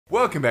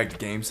Welcome back to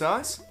Game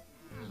Sauce.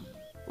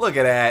 Look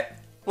at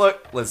that.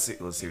 Look, let's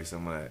see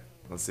some of that.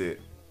 Let's see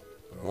it.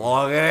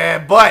 Look at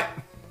that butt.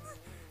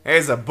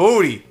 There's a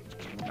booty.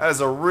 That's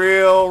a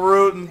real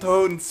rootin'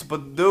 tootin'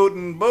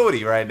 spadootin'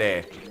 booty right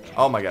there.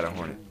 Oh my god, a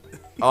hornet.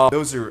 Oh,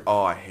 those are.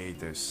 Oh, I hate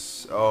this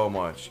so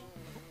much.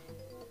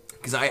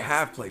 Cause I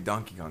have played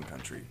Donkey Kong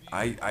Country.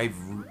 I've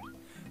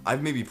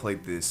maybe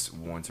played this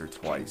once or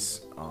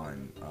twice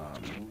on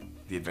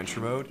the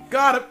adventure mode.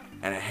 Got it.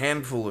 And a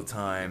handful of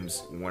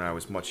times when I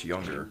was much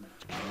younger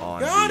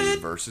on the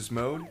versus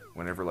mode.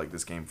 Whenever like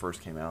this game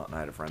first came out, and I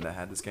had a friend that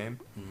had this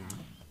game.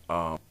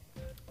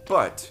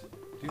 But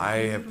I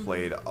have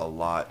played a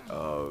lot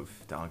of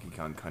Donkey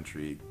Kong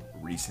Country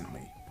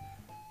recently,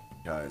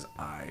 because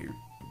I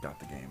got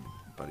the game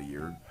about a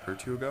year or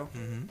two ago.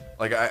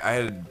 Like I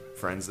had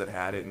friends that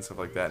had it and stuff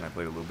like that, and I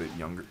played a little bit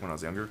younger when I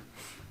was younger,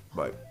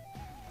 but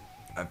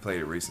I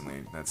played it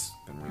recently. That's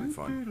been really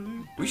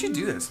fun. We should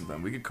do that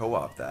sometime. We could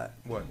co-op that.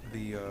 What,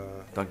 the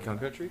Donkey Kong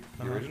Country,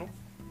 the original?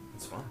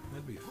 It's fun.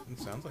 It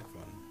sounds like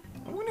fun.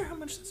 I wonder how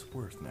much that's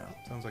worth now.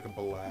 Sounds like a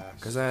blast.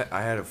 Because I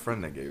had a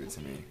friend that gave it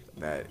to me,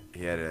 that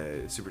he had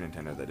a Super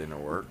Nintendo that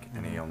didn't work,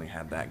 and he only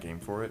had that game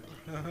for it,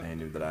 and he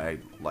knew that I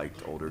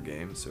liked older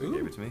games, so he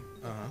gave it to me.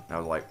 And I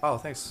was like, oh,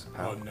 thanks,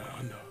 pal. Oh, no.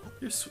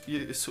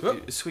 You're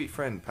a sweet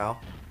friend, pal.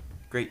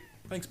 Great.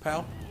 Thanks,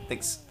 pal.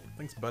 Thanks.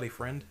 Thanks, buddy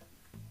friend.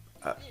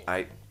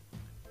 I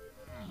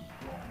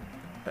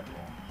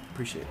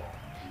appreciate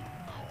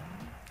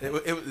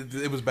it.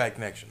 It was bad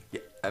connection.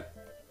 Yeah.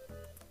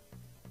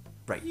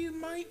 Right. You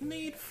might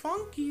need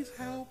Funky's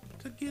help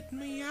to get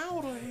me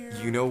out of here.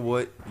 You know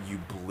what? You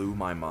blew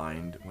my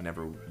mind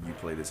whenever you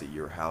played this at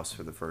your house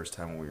for the first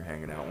time when we were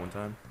hanging out one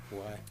time.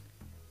 Why?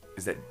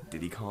 Is that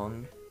Diddy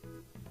Kong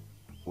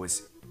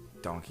was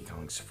Donkey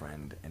Kong's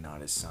friend and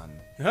not his son.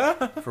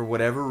 For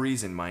whatever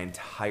reason, my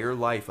entire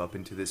life up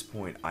until this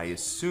point, I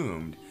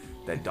assumed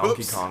that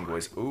Donkey Kong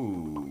was...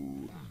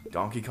 Ooh.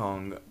 Donkey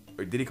Kong...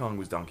 Or Diddy Kong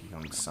was Donkey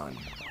Kong's son.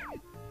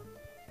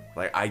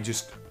 Like,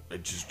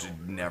 it just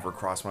never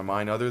crossed my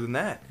mind other than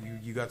that.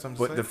 You got something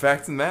to say? But the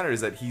fact of the matter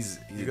is that he's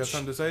you got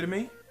something to say to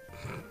me?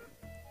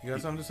 You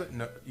got something to say?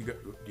 No, you got...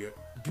 Yeah.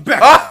 Get back!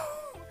 Ah!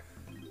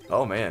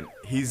 Oh, man.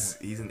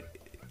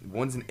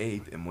 One's an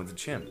ape and one's a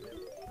chimp.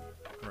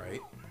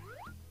 Right.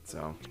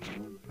 So,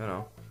 you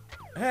know.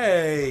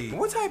 Hey!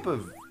 What type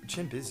of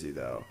chimp is he,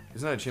 though?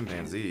 He's not a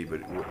chimpanzee,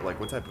 but like,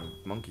 what type of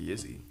monkey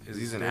is he?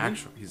 He's an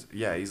actual.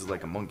 He's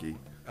like a monkey.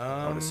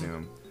 I would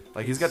assume.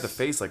 Like, he's got the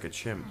face like a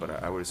chimp,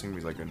 but I would assume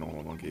he's like a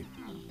normal monkey.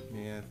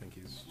 Yeah, I think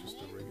he's just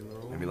a regular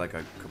old. Maybe like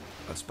a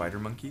spider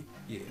monkey.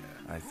 Yeah.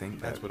 I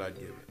think that's what I'd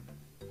give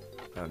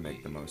it. That would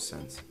make the most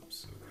sense.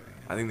 Okay.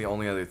 I think the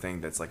only other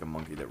thing that's like a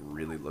monkey that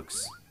really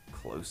looks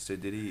close to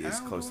Diddy is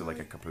close to like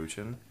a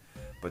capuchin.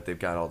 But they've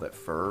got all that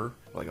fur,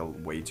 like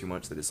way too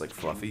much that it's like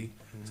fluffy,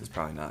 so it's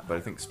probably not. But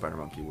I think Spider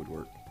Monkey would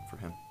work for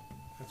him.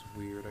 That's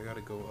weird. I gotta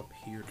go up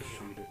here to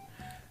shoot it.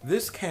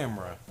 This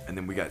camera. And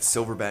then we got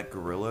Silverback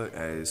Gorilla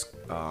as,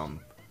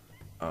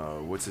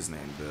 what's his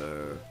name?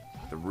 The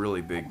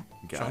really big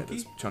guy. Chunky?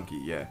 That's chunky,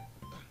 yeah.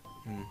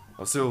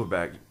 Well,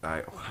 Silverback,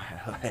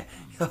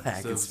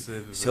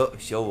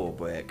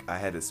 Silverback. I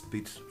had a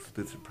speech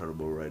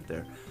protocol right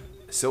there.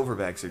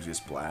 Silverbacks are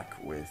just black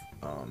with,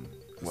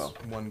 well,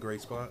 one gray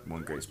spot?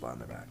 One gray spot in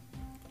the back.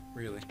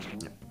 Really?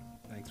 Yep.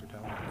 Thanks for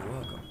telling me. You're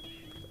welcome.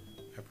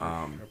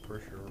 I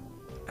appreciate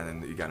And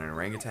then you got an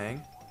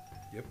orangutan.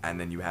 Yep. And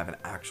then you have an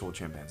actual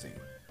chimpanzee.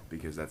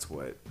 Because that's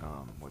what,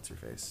 what's her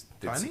face?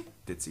 Tiny?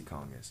 Ditsy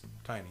Kong is.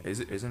 Tiny.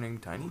 Is her name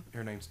Tiny?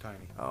 Her name's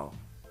Tiny. Oh.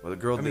 Well, the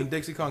girl... I mean,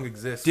 Dixie Kong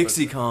exists.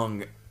 Dixie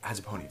Kong has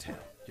a ponytail.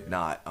 Yeah.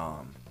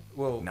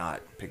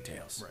 Not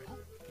pigtails. Right.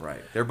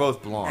 Right. They're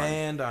both blonde.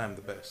 And I'm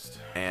the best.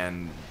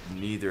 And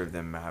neither of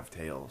them have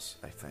tails,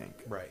 I think.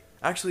 Right.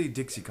 Actually,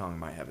 Dixie Kong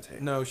might have a tail.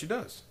 No, she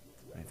does.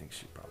 I think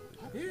she probably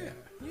does.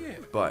 Yeah.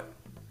 But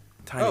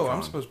Tiny Kong,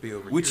 I'm supposed to be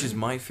over here. which is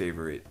my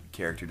favorite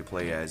character to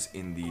play as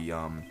in the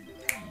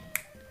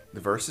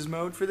versus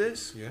mode for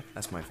this. Yeah.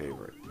 That's my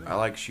favorite. I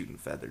like shooting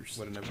feathers.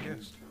 Would have never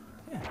guessed.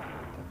 Yeah.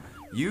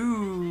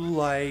 You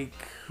like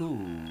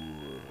who?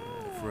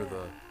 For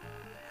the...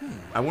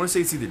 I want to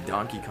say it's either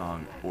Donkey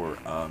Kong or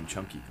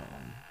Chunky Kong.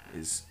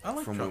 I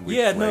like from Chunky. when we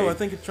Yeah, played. no, I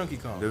think it's Chunky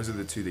Kong. Those are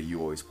the two that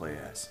you always play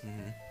as.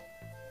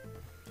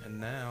 And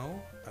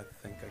now, I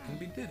think I can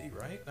be Diddy,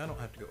 right? I don't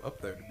have to go up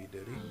there to be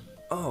Diddy.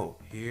 Oh,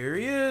 Here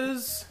he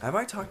is! have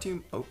I talked to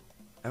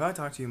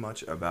you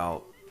much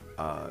about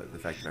the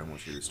fact that I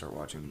want you to start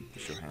watching the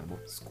show Hannibal?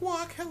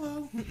 Squawk,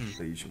 hello!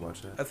 That you should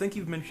watch that? I think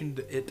you've mentioned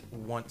it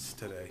once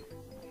today.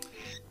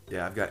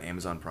 Yeah, I've got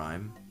Amazon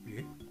Prime.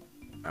 Yeah.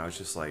 I was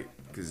just like,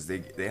 because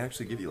they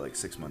actually give you like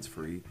 6 months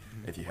free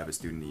if you have a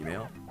student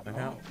email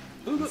account.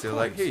 Ooh, And so they're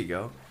like, here you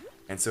go.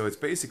 And so it's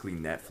basically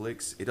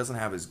Netflix. It doesn't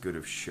have as good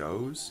of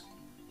shows.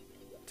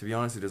 To be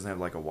honest, it doesn't have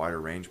like a wider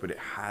range, but it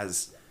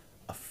has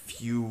a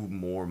few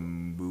more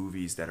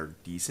movies that are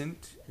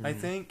decent, I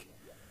think.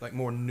 Like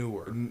more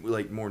newer.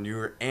 Like more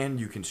newer, and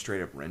you can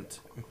straight up rent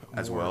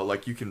as well.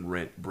 Like you can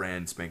rent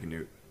brand spanking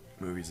new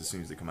movies as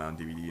soon as they come out on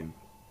DVD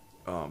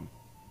and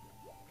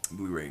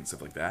Blu-ray and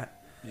stuff like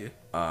that. Yeah.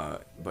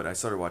 But I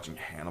started watching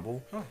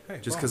Hannibal. Oh, hey.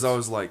 Just because I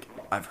was like,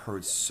 I've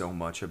heard so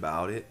much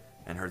about it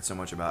and heard so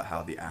much about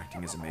how the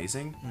acting is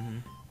amazing,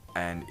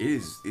 and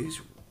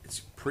it's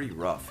pretty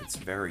rough. It's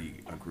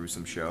very a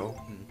gruesome show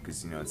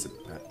because it's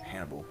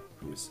Hannibal,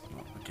 who is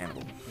a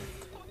cannibal,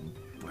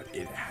 but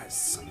it has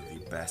some of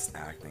the best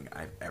acting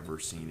I've ever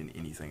seen in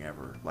anything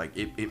ever. Like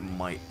it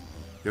might.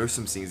 There are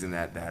some scenes in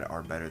that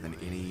are better than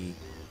any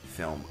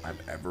film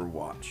I've ever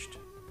watched,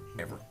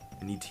 ever.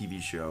 Any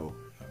TV show.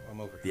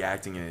 I'm over here. The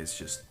acting in it is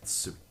just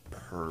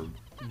superb,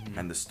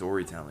 and the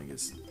storytelling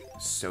is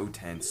so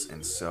tense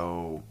and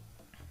so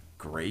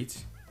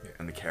great,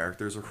 and the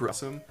characters are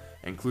awesome,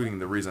 including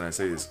the reason I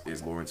say this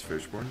is Laurence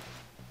Fishburne,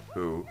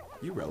 who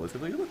you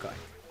relatively look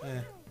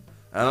like.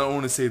 I don't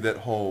want to say that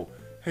whole,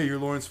 hey, you're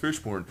Laurence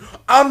Fishburne.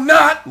 I'm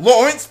not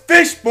Laurence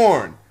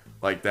Fishburne!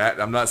 Like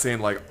that. I'm not saying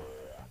like,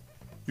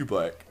 you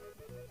black.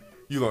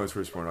 You Laurence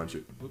Fishburne, aren't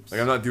you? Oops. Like,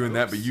 I'm not doing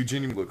that, but you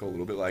genuinely look a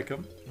little bit like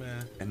him.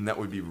 And that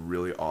would be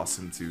really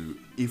awesome to,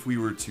 if we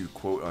were to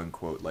quote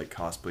unquote like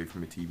cosplay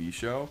from a TV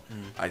show,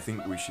 I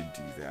think we should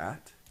do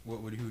that. Who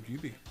would you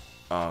be?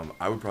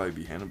 I would probably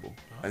be Hannibal.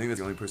 I think that's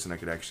the only person I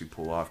could actually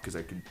pull off because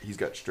he's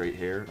got straight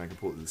hair and I can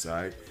pull it to the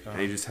side,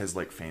 and he just has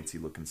like fancy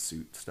looking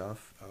suit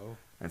stuff.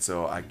 And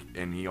so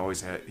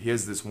he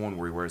has this one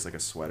where he wears like a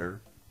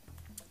sweater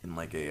and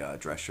like a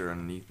dress shirt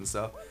underneath and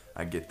stuff.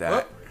 I get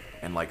that.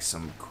 And like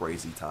some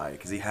crazy tie,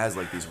 because he has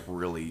like these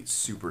really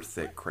super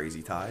thick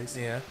crazy ties.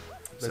 Yeah,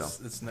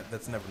 that's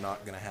never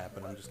not gonna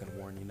happen. I'm just gonna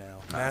warn you now.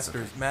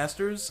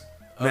 Masters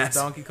of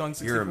Donkey Kong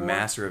 64. You're a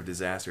master of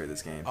disaster at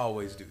this game.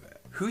 Always do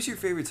that. Who's your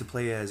favorite to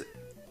play as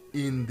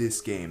in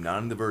this game?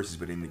 Not in the verses,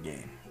 but in the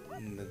game.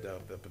 Is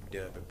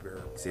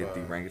it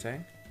the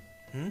orangutan?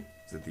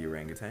 Is it the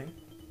orangutan?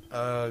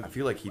 I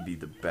feel like he'd be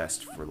the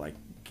best for like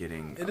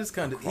getting. It is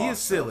kind of. He is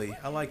silly.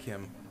 I like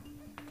him.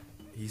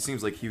 He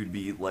seems like he would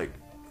be like.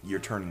 You're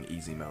turning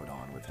easy mode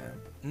on with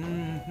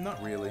him.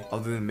 Not really.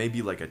 Other than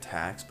maybe like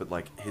attacks, but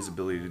like his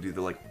ability to do the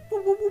like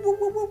woo, woo, woo, woo,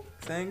 woo, woo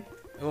thing.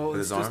 Well,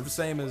 it's just the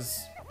same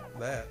as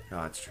that.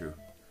 No, that's true.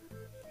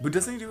 But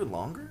doesn't he do it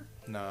longer?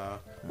 Nah.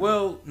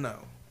 Well,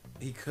 no.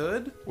 He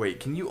could. Wait,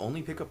 can you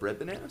only pick up red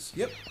bananas?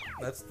 Yep.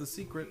 That's the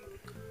secret.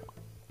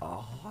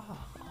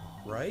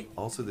 Right?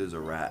 Also, there's a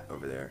rat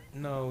over there.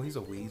 No, he's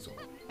a weasel.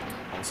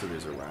 Also,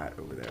 there's a rat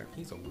over there.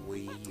 He's a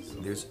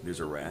weasel. There's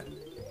a rat.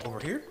 Over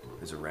here?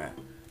 There's a rat.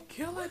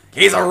 Kill it.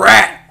 He's a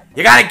rat!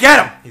 You gotta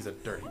get him! He's a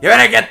dirty. You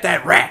better get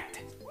that rat!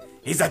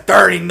 He's a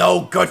dirty,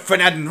 no good for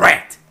nothing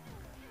rat!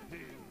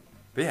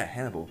 But yeah,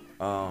 Hannibal.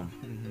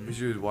 We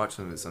should watch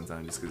some of it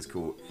sometime just because it's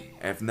cool.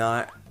 And if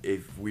not,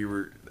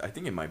 I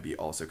think it might be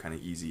also kind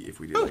of easy if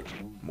we did like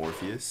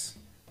Morpheus.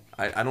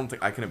 I don't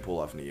think I couldn't pull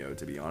off Neo,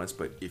 to be honest,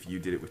 but if you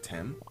did it with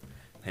Tim,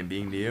 him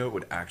being Neo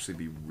would actually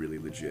be really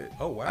legit.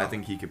 Oh wow! I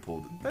think he could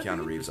pull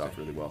Keanu Reeves off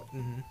really well.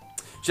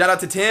 Shout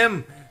out to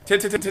Tim! Tim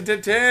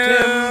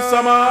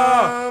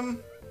Summer!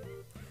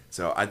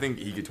 So I think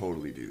he could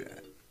totally do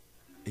that.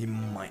 He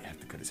might have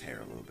to cut his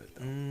hair a little bit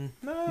though.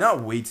 No.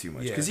 Not way too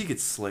much, because he could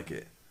slick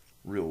it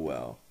real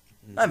well.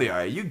 That'd be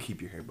alright. You can keep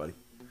your hair, buddy.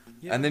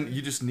 Yeah. And then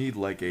you just need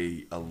like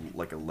a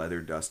leather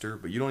duster,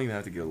 but you don't even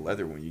have to get a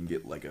leather one. You can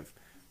get like a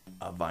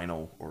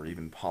vinyl or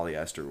even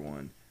polyester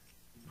one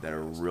that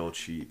are real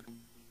cheap.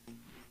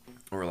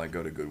 Or like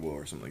go to Goodwill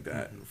or something like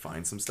that and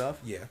find some stuff.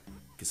 Yeah.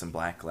 Get some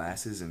black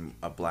glasses and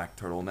a black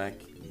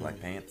turtleneck,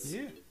 black pants.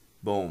 Yeah.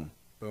 Boom.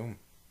 Boom.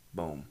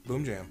 Boom.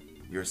 Boom jam.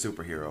 You're a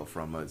superhero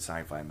from a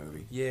sci-fi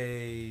movie.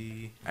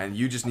 Yay. And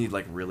you just need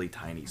like really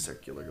tiny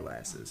circular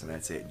glasses, and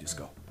that's it. You just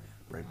go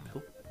red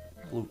pill,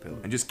 blue pill,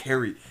 and just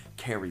carry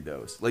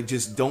those. Like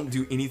just don't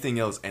do anything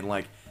else, and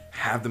like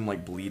have them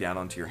like bleed out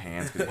onto your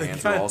hands because your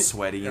hands are all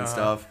sweaty and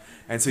stuff.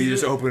 And so you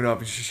just open it up,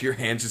 and your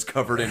hands just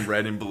covered in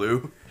red and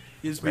blue.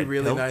 You just be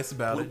really nice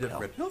about it.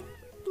 Red pill,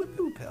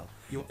 blue pill.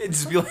 It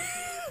just be like,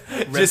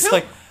 just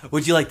like,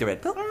 would you like the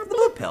red pill or the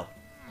blue pill?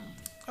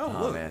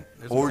 Oh man.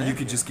 Or you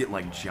could just get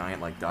like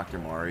giant like Dr.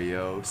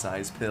 Mario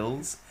size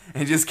pills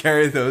and just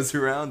carry those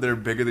around. They're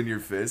bigger than your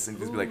fists and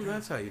just be like,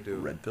 that's how you do it.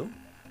 Red pill,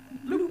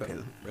 blue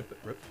pill.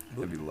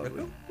 That'd be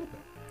lovely.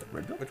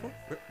 Red pill? Which one?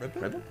 Red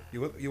pill?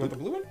 You want the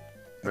blue one?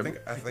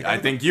 I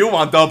think you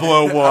want the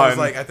blue one. I was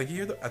like, I think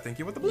you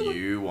want the blue one.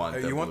 You want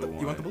the blue one.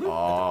 You want the blue?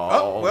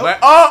 Oh, well.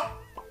 Oh!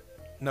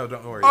 No,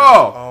 don't worry. Oh!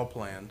 All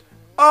planned.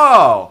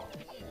 Oh!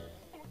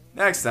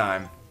 Next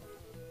time,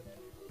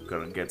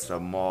 gonna get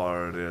some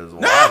more of this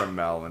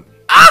watermelon.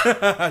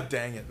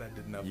 Dang it, that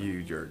did nothing.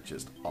 You're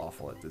just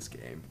awful at this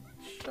game.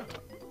 Shut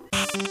up.